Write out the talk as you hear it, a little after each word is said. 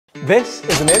This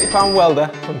is an £80 welder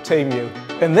from TEMU,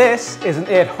 and this is an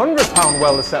 £800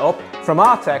 welder setup from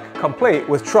R-Tech, complete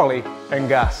with trolley and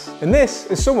gas. And this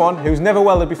is someone who's never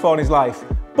welded before in his life.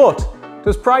 But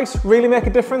does price really make a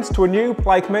difference to a noob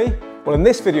like me? Well, in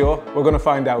this video, we're going to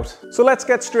find out. So let's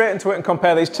get straight into it and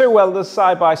compare these two welders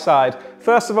side by side.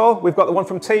 First of all, we've got the one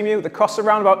from TEMU that costs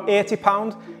around about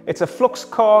 £80. It's a flux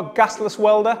core gasless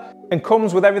welder and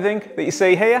comes with everything that you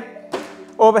see here.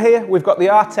 Over here, we've got the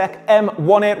R-Tech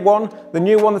M181, the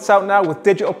new one that's out now with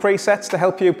digital presets to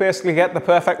help you basically get the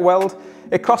perfect weld.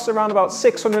 It costs around about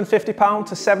 £650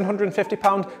 to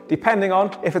 £750, depending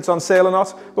on if it's on sale or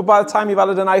not. But by the time you've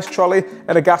added a nice trolley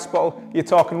and a gas bottle, you're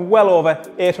talking well over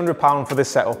 £800 for this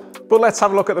setup. But let's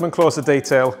have a look at them in closer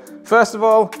detail. First of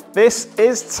all, this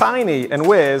is tiny and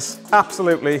weighs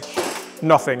absolutely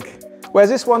nothing. Whereas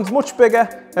this one's much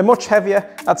bigger and much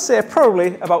heavier. I'd say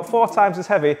probably about 4 times as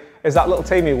heavy as that little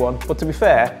TEMU one, but to be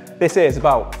fair, this is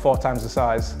about 4 times the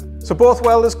size. So both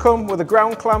welders come with a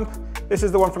ground clamp. This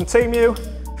is the one from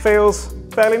TEMU, feels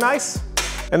fairly nice.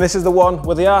 And this is the one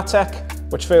with the R-Tech,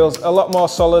 which feels a lot more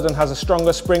solid and has a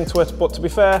stronger spring to it, but to be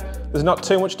fair, there's not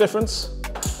too much difference.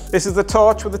 This is the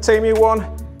torch with the TEMU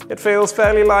one. It feels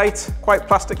fairly light, quite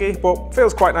plasticky, but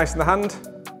feels quite nice in the hand.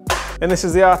 And this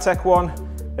is the R-Tech one.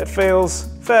 It feels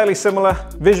fairly similar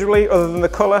visually, other than the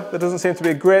colour. There doesn't seem to be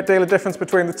a great deal of difference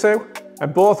between the two.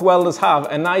 And both welders have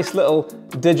a nice little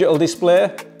digital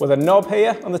display with a knob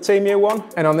here on the TEMU one.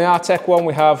 And on the R-Tech one,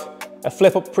 we have a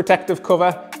flip-up protective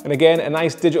cover. And again, a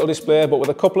nice digital display, but with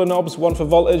a couple of knobs, one for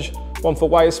voltage, one for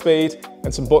wire speed,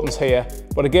 and some buttons here.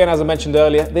 But again, as I mentioned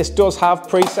earlier, this does have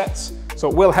presets. So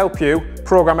it will help you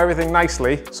program everything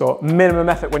nicely. So minimum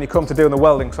effort when you come to doing the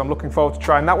welding. So I'm looking forward to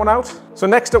trying that one out. So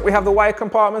next up we have the wire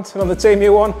compartment, and on the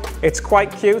TEMU one, it's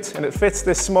quite cute and it fits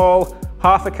this small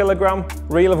 ½ kilogram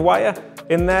reel of wire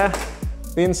in there.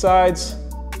 The inside's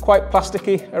quite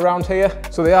plasticky around here.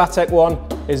 So the R-Tech one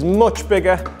is much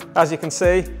bigger, as you can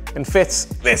see, and fits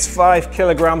this 5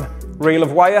 kilogram reel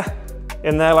of wire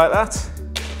in there like that.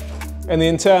 And the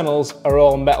internals are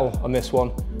all metal on this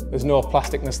one. There's no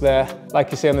plasticness there,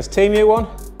 like you see on this TEMU one.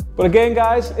 But again,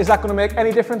 guys, is that going to make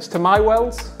any difference to my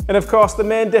welds? And of course, the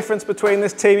main difference between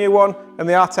this TEMU one and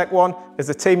the R-Tech one is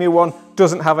the TEMU one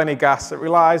doesn't have any gas. It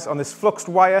relies on this fluxed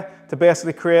wire to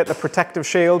basically create the protective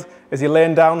shield as you're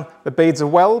laying down the beads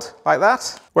of weld, like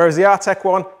that. Whereas the R-Tech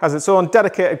one has its own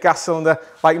dedicated gas cylinder,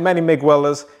 like many MIG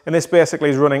welders, and this basically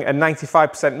is running a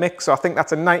 95% mix. So I think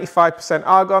that's a 95%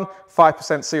 argon, 5%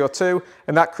 CO2,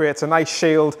 and that creates a nice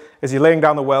shield as you're laying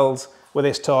down the welds with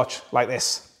this torch like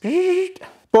this.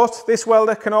 But this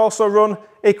welder can also run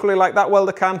equally like that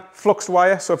welder can, fluxed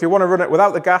wire. So if you want to run it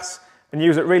without the gas and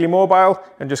use it really mobile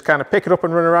and just kind of pick it up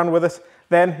and run around with it,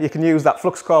 then you can use that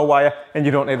flux core wire and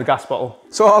you don't need the gas bottle.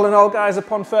 So all in all, guys,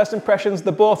 upon first impressions,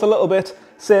 they're both a little bit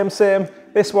same.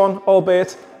 This one,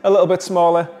 albeit a little bit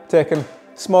smaller, taking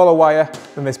smaller wire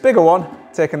than this bigger one,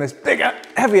 taking this bigger,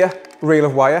 heavier reel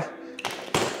of wire.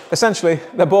 Essentially,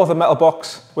 they're both a metal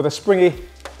box with a springy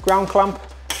ground clamp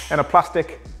and a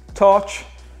plastic torch.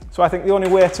 So I think the only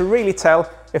way to really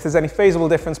tell if there's any feasible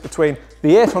difference between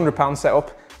the £800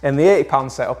 setup and the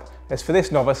 £80 setup is for this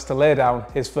novice to lay down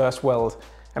his first weld.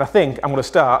 And I think I'm going to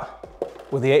start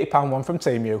with the £80 one from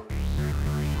TEMU.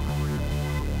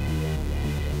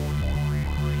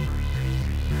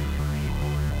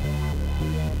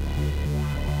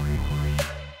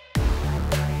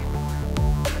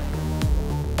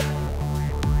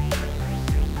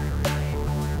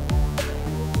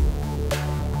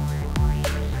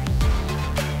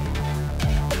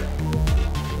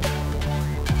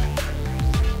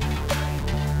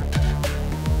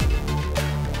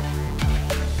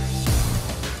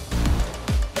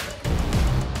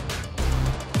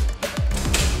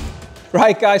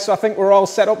 Right guys, so I think we're all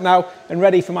set up now and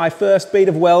ready for my first bead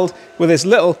of weld with this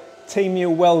little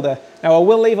TEMU welder. Now I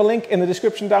will leave a link in the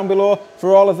description down below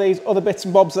for all of these other bits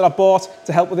and bobs that I bought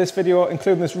to help with this video,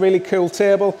 including this really cool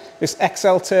table, this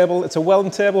XL table. It's a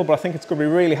welding table, but I think it's going to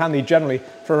be really handy generally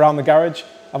for around the garage.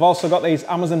 I've also got these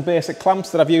Amazon basic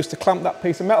clamps that I've used to clamp that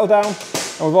piece of metal down.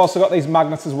 And we've also got these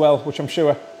magnets as well, which I'm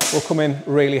sure will come in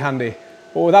really handy.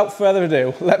 But without further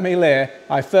ado, let me lay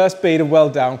my first bead of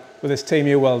weld down with this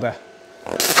TEMU welder.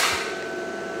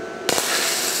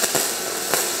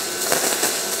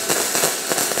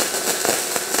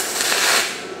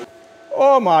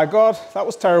 Oh my God, that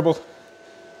was terrible.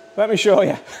 Let me show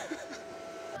you.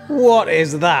 What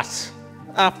is that?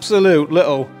 Absolute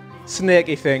little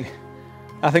snaky thing.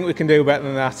 I think we can do better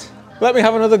than that. Let me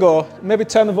have another go. Maybe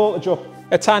turn the voltage up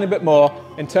a tiny bit more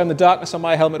and turn the darkness on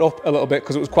my helmet up a little bit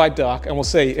because it was quite dark, and we'll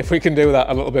see if we can do that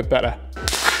a little bit better.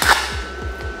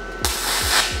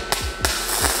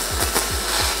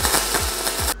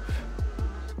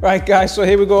 Right guys, so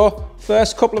here we go.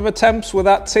 First couple of attempts with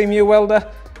that TEMU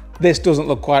welder. This doesn't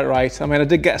look quite right. I mean, I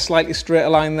did get a slightly straighter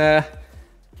line there.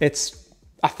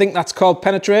 I think that's called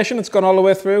penetration. It's gone all the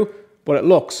way through, but it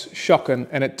looks shocking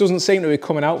and it doesn't seem to be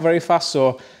coming out very fast.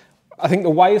 So I think the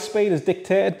wire speed is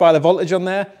dictated by the voltage on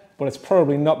there, but it's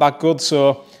probably not that good.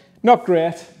 So not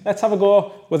great. Let's have a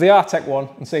go with the R-Tec one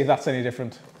and see if that's any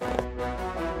different.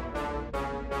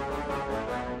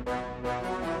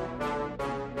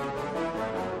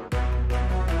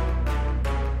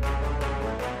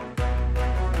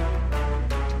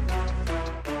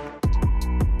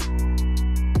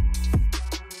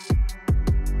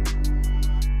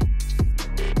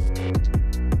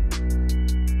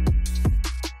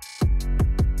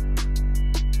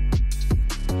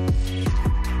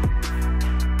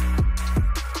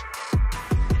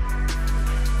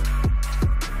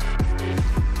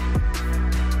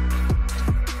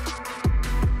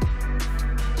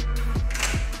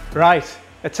 Right,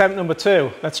 attempt number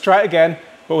 2. Let's try it again,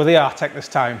 but with the R-Tec this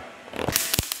time.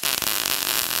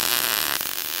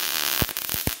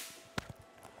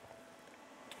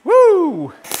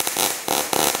 Woo!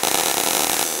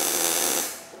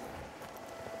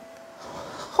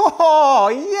 Oh,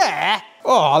 yeah!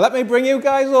 Oh, let me bring you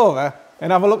guys over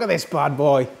and have a look at this bad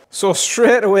boy. So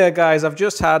straight away, guys, I've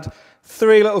just had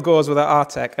 3 little goes with that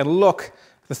R-Tec, and look,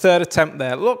 the 3rd attempt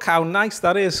there. Look how nice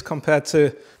that is compared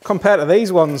to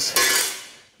these ones.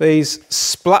 These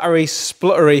splattery,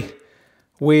 spluttery,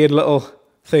 weird little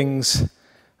things.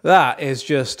 That is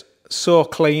just so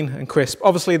clean and crisp.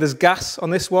 Obviously there's gas on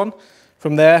this one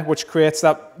from there, which creates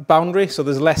that boundary, so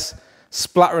there's less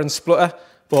splatter and splutter,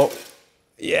 but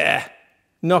yeah,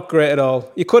 not great at all.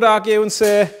 You could argue and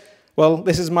say, well,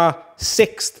 this is my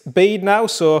 6th bead now,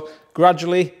 so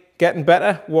gradually getting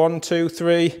better. 1, 2,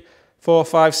 3, 4,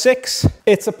 5, 6.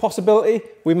 It's a possibility.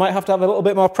 We might have to have a little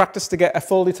bit more practice to get a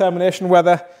full determination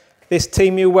whether this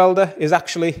TEMU welder is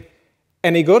actually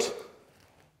any good.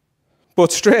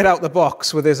 But straight out the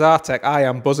box with this R-Tec, I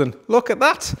am buzzing. Look at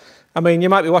that. I mean, you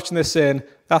might be watching this saying,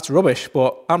 that's rubbish,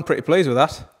 but I'm pretty pleased with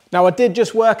that. Now, I did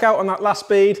just work out on that last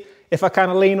bead. If I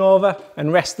kind of lean over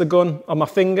and rest the gun on my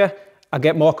finger, I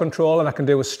get more control and I can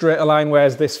do a straighter line,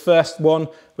 whereas this first one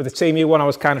with the TEMU one, I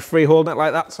was kind of free holding it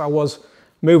like that, so I was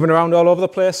moving around all over the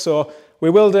place. So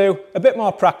we will do a bit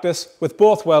more practice with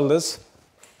both welders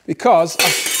because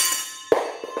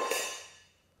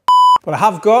but I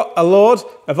have got a load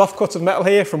of offcuts of metal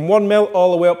here from 1mm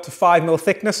all the way up to 5mm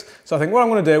thickness. So I think what I'm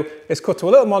going to do is cut to a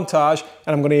little montage,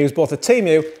 and I'm going to use both the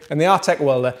TEMU and the R-Tec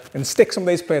welder and stick some of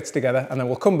these plates together, and then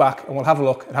we'll come back and we'll have a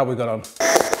look at how we got on.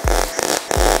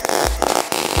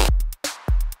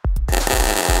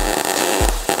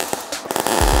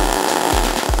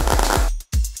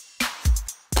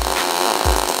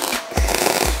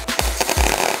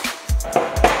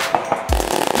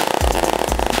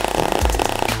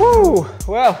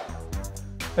 Well,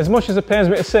 as much as it pains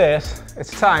me to say it,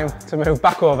 it's time to move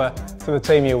back over to the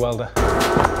TEMU welder.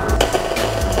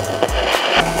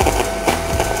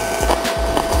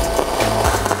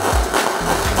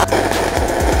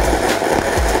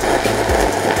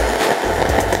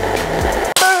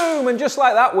 Boom! And just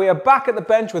like that, we are back at the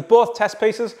bench with both test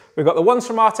pieces. We've got the ones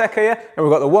from R-Tec here, and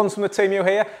we've got the ones from the TEMU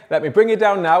here. Let me bring you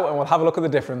down now and we'll have a look at the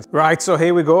difference. Right, so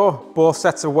here we go. Both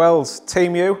sets of welds,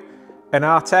 TEMU and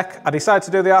R-Tec. I decided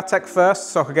to do the R-Tec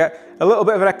first so I could get a little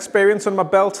bit of an experience on my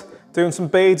belt, doing some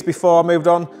beads before I moved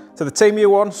on to the TEMU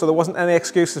one, so there wasn't any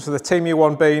excuses for the TEMU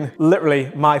one being literally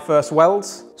my first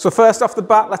welds. So first off the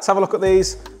bat, let's have a look at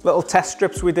these little test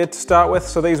strips we did to start with.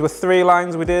 So these were 3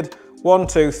 lines we did, 1,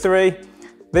 2, 3.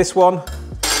 This one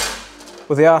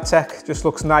with the R-Tec just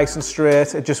looks nice and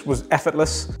straight. It just was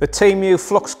effortless. The TEMU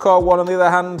flux core one, on the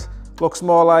other hand, looks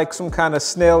more like some kind of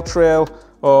snail trail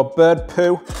or bird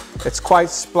poo. It's quite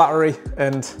splattery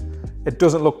and it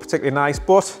doesn't look particularly nice,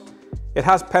 but it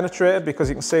has penetrated because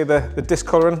you can see the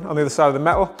discolouring on the other side of the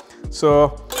metal.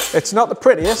 So it's not the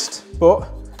prettiest, but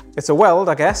it's a weld,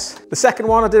 I guess. The second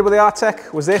one I did with the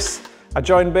R-Tec was this. I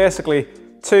joined basically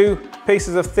 2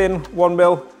 pieces of thin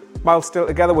 1mm mild steel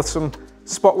together with some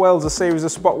spot welds, a series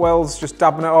of spot welds, just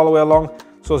dabbing it all the way along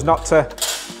so as not to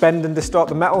bend and distort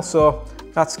the metal. So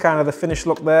that's kind of the finished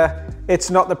look there.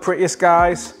 It's not the prettiest,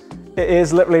 guys. It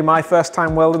is literally my first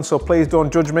time welding, so please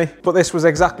don't judge me. But this was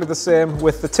exactly the same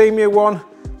with the TEMU one.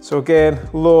 So again,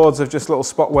 loads of just little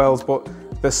spot welds, but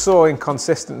they're so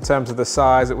inconsistent in terms of the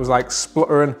size. It was like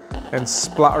spluttering and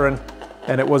splattering,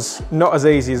 and it was not as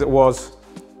easy as it was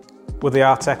with the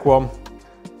R-Tec one.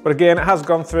 But again, it has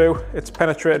gone through. It's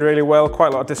penetrated really well, quite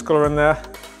a lot of discolouring there.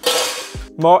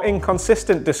 More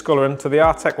inconsistent discolouring to the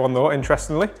R-Tec one though,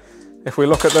 interestingly. If we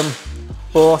look at them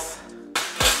both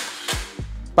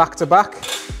back to back.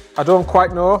 I don't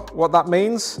quite know what that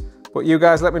means, but you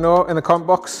guys let me know in the comment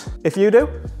box if you do.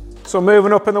 So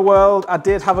moving up in the world, I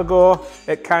did have a go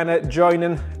at kind of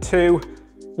joining two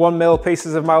 1mm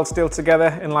pieces of mild steel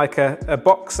together in like a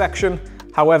box section.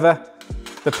 However,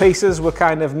 the pieces were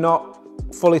kind of not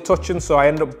fully touching, so I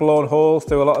ended up blowing holes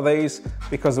through a lot of these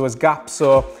because there was gaps.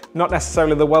 So not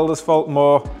necessarily the welder's fault,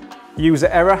 more user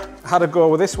error. I had a go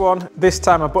with this one. This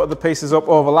time I buttered the pieces up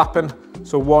overlapping,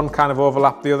 so one kind of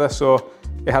overlapped the other, so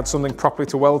it had something properly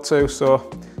to weld to. So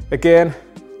again,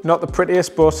 not the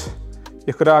prettiest, but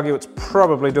you could argue it's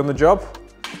probably done the job,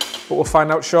 but we'll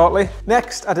find out shortly.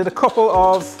 Next, I did a couple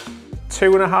of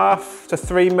 2.5 to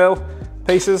 3mm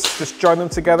pieces, just joined them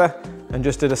together and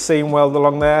just did a seam weld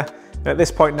along there. And at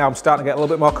this point now, I'm starting to get a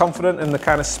little bit more confident in the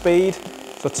kind of speed.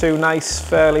 So two nice,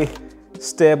 fairly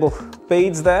stable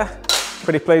beads there.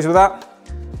 Pretty pleased with that.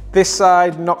 This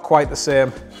side, not quite the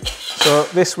same. So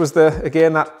this was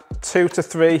again, that 2 to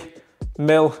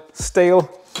 3mm steel.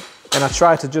 And I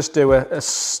tried to just do a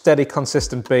steady,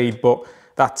 consistent bead, but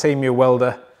that TEMU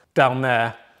welder down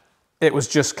there, it was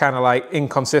just kind of like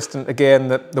inconsistent. Again,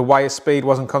 the wire speed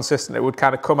wasn't consistent. It would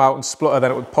kind of come out and splutter, then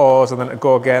it would pause, and then it'd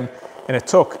go again. And it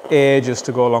took ages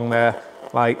to go along there,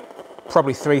 like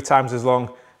probably 3 times as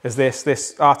long as this.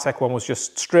 This R-Tec one was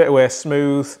just straight away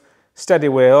smooth, steady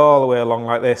way all the way along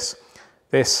like this.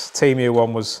 This TEMU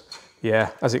one was,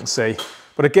 yeah, as you can see.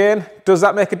 But again, does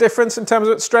that make a difference in terms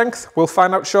of its strength? We'll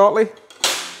find out shortly.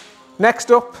 Next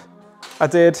up, I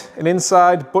did an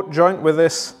inside butt joint with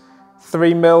this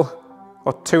 3mm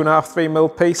or 2.5,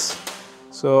 3mm piece.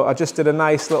 So I just did a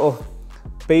nice little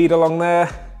bead along there.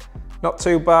 Not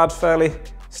too bad, fairly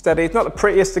steady. It's not the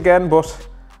prettiest again, but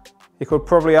you could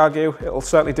probably argue it'll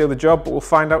certainly do the job, but we'll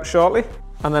find out shortly.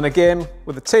 And then again,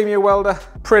 with the TEMU welder,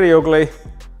 pretty ugly,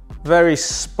 very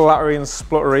splattery and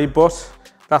spluttery, but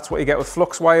that's what you get with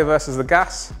flux wire versus the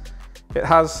gas. It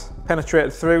has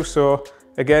penetrated through, so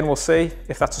again, we'll see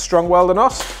if that's a strong weld or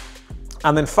not.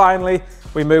 And then finally,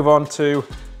 we move on to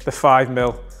the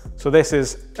 5mm. So this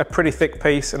is a pretty thick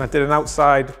piece, and I did an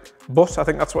outside butt, I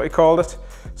think that's what he called it.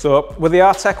 So with the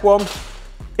R-Tec one,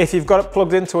 if you've got it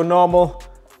plugged into a normal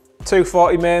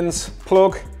 240 mains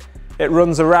plug, it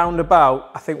runs around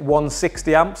about, I think,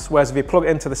 160 amps, whereas if you plug it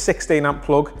into the 16 amp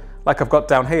plug, like I've got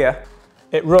down here,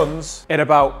 it runs at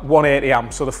about 180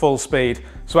 amps, so the full speed.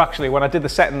 So actually, when I did the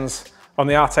settings on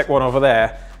the R-Tec one over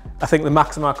there, I think the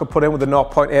maximum I could put in with the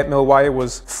 0.8mm wire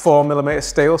was 4mm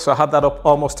steel, so I had that up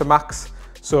almost to max.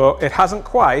 So it hasn't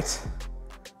quite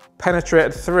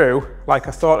penetrated through like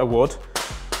I thought it would,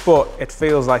 but it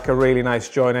feels like a really nice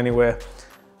join anyway.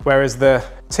 Whereas the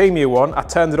TEMU one, I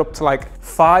turned it up to like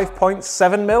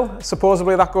 5.7mm,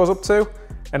 supposedly that goes up to,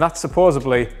 and that's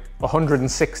supposedly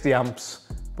 160 amps.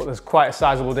 But there's quite a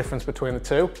sizable difference between the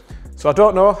two. So I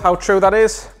don't know how true that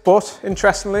is, but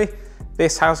interestingly,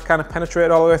 this has kind of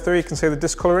penetrated all the way through. You can see the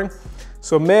discoloring.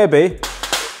 So maybe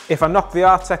if I knock the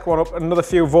R-Tec one up another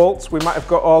few volts, we might have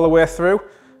got all the way through.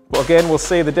 But again, we'll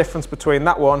see the difference between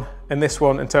that one and this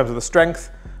one in terms of the strength.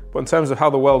 But in terms of how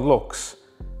the weld looks,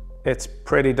 it's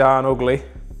pretty darn ugly,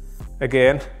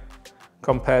 again,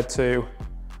 compared to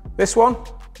this one.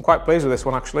 I'm quite pleased with this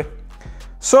one, actually.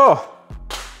 So,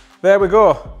 there we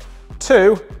go.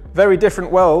 Two very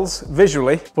different welds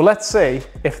visually, but let's see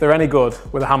if they're any good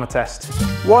with a hammer test.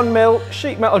 1mm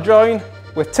sheet metal join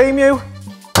with TEMU.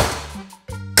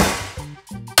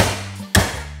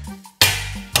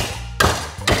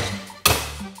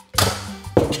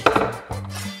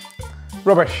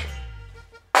 Rubbish.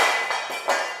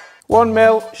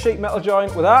 1mm sheet metal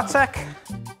join with R-Tec.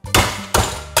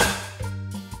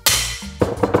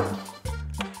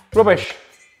 Rubbish.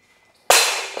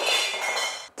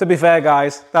 To be fair,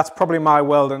 guys, that's probably my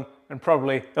welding and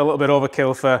probably a little bit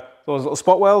overkill for those little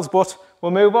spot welds, but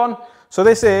we'll move on. So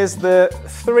this is the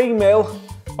 3mm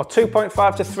or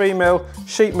 2.5 to 3mm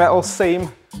sheet metal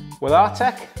seam with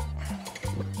R-Tec.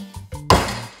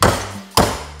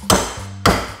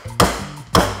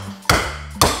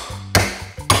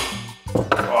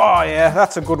 Oh yeah,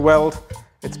 that's a good weld.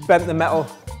 It's bent the metal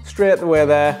straight the way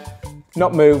there,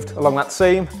 not moved along that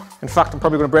seam. In fact, I'm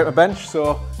probably going to break my bench,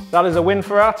 so that is a win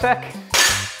for R-Tec.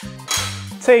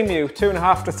 TEMU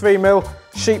 2.5 to 3mm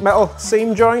sheet metal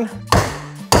seam join.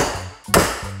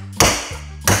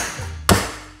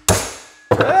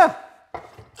 Yeah,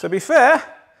 to be fair,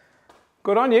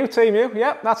 good on you, TEMU.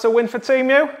 Yep, that's a win for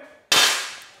TEMU.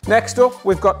 Next up,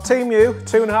 we've got TEMU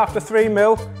 2.5 to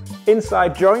 3mm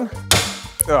inside join.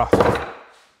 Oh.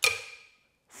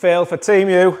 Fail for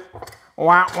TEMU.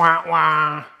 Wah, wah,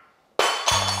 wah.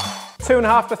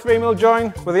 2.5 to 3mm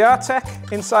join with the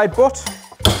R-Tec inside butt.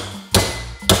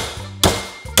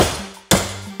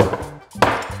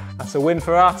 That's a win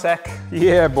for R-Tech.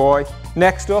 Yeah, boy.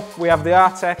 Next up, we have the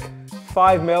R-Tech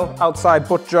 5mm outside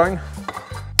butt joint.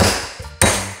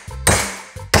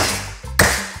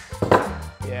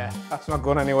 Yeah, that's not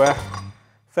going anywhere.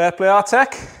 Fair play,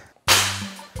 R-Tech.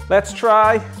 Let's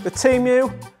try the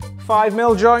TEMU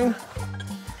 5mm joint.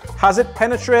 Has it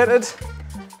penetrated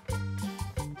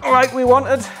like we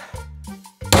wanted?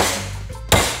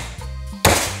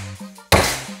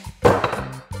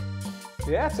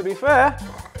 Yeah, to be fair,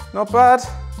 not bad.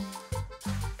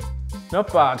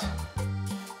 Not bad.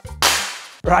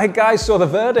 Right guys, so the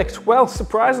verdict. Well,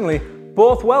 surprisingly,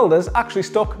 both welders actually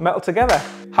stuck metal together.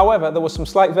 However, there was some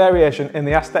slight variation in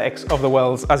the aesthetics of the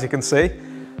welds, as you can see.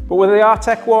 But with the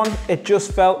R-Tech one, it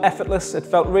just felt effortless. It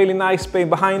felt really nice being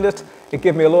behind it. It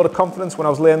gave me a lot of confidence when I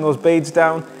was laying those beads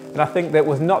down. And I think that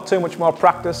with not too much more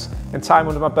practice and time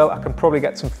under my belt, I can probably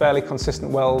get some fairly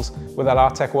consistent welds with that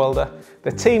R-Tech welder.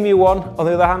 The TEMU one, on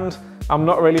the other hand, I'm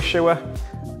not really sure.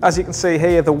 As you can see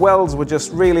here, the welds were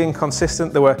just really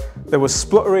inconsistent. There was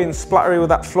spluttery and splattery with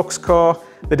that flux core.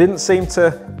 There didn't seem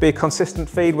to be a consistent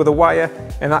feed with a wire,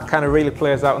 and that kind of really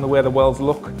plays out in the way the welds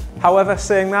look. However,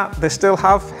 saying that, they still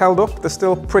have held up. They're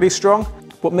still pretty strong,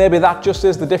 but maybe that just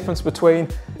is the difference between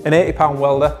an 80-pound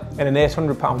welder and an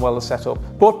 800-pound welder setup.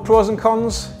 But pros and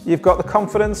cons, you've got the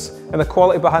confidence and the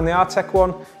quality behind the R-Tech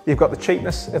one. You've got the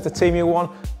cheapness of the TEMU one.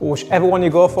 Whichever one you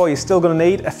go for, you're still going to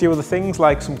need a few other things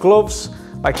like some gloves,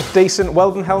 like a decent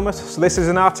welding helmet. So this is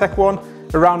an R-Tech one,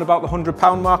 around about the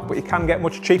 £100 mark, but you can get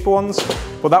much cheaper ones.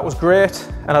 But that was great.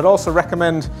 And I'd also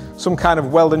recommend some kind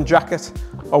of welding jacket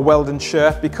or welding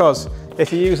shirt, because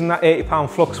if you're using that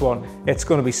 80-pound flux one, it's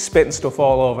going to be spitting stuff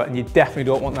all over, and you definitely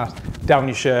don't want that down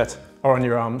your shirt or on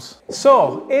your arms.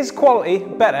 So, is quality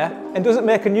better, and does it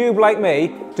make a noob like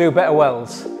me do better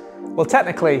welds? Well,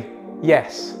 technically,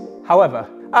 yes. However,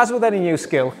 as with any new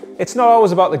skill, it's not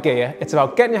always about the gear, it's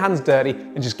about getting your hands dirty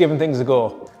and just giving things a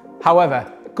go.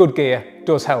 However, good gear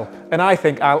does help, and I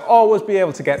think I'll always be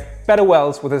able to get better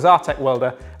welds with this R-Tech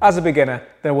welder as a beginner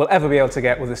than we'll ever be able to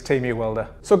get with this TEMU welder.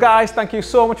 So guys, thank you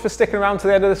so much for sticking around to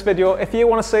the end of this video. If you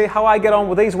want to see how I get on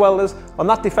with these welders on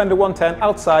that Defender 110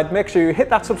 outside, make sure you hit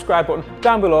that subscribe button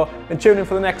down below and tune in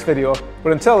for the next video.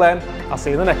 But until then, I'll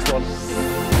see you in the next one.